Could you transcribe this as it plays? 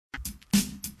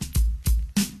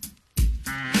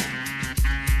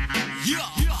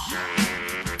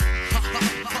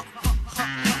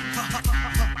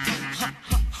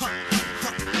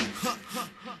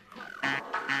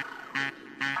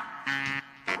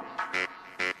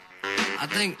I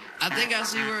think I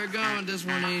see where it's going with this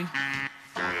one, E.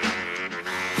 Hey,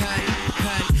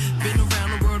 been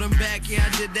around the world and back, yeah, I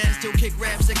did that. Still kick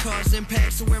raps that cause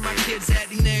impact. So where my kids at?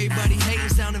 And everybody hating,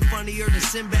 sounding funnier than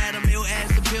Sinbad. I'm ill as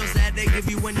the pills that they give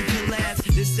you when you can laugh.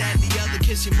 This, that, the other,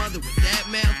 kiss your mother with that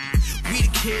mouth. We the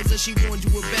kids that she warned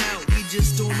you about. We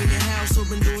just storming the house,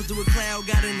 open doors to a cloud.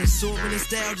 Got an assortment of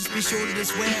style, just be sure to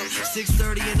this well.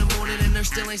 6:30 in the morning and there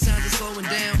still ain't signs of slowing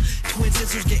down. Twin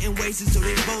sisters getting wasted so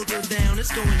they both are down. It's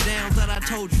going down, thought I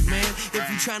told you, man. If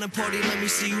you tryna party, let me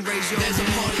see you raise your hand. There's a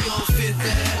party on 5th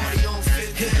Ave.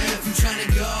 If you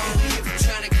tryna go,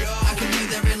 I can be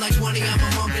there in like 20. I'm a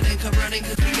honkin' and come running,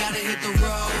 cause we gotta hit the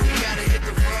road.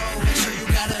 Make sure you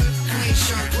got a clean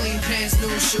shirt, clean pants, new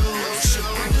shoes.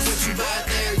 What you buy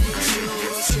there, you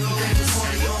choose. There's a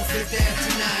party on 5th Ave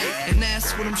tonight, and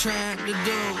that's what I'm trying to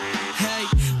do. Hey,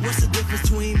 what's the difference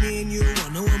between me and you? I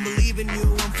know I'm believing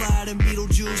you. I'm fly than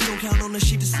Beetlejuice. Don't count on the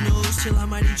sheet to snooze till I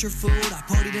might eat your food. I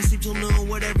party then sleep till noon.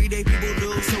 What everyday people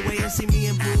do. So wait and see me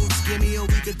improve. Just give me a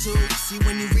week or two. See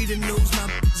when you read the news, my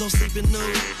don't sleeping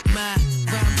nude. My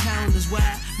rhyme talent is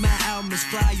wide. My album is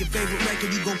fly. Your favorite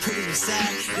record, you gon' put it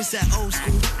aside. It's that old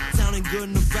school, sounding good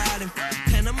in the ride.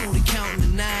 And I'm only counting to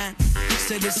 9.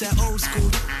 Said it's that old school,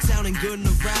 sounding good in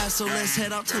the ride. So let's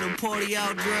head out to the party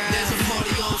out drive. There's a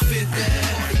party on 5th Ave.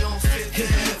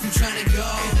 If you tryna go,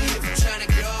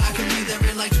 I can be there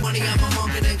in like 20. I'm a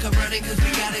honkin' and come running, cause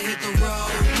we gotta hit the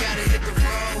road.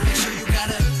 Make sure you got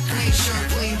a clean shirt,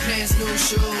 clean pants, new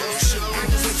shoes.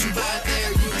 What you buy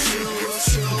there, you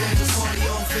choose. There's a party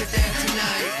on 5th Ave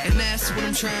tonight, and that's what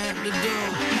I'm trying to do.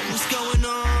 What's going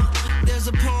on? There's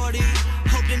a party.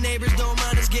 Hope the neighbors don't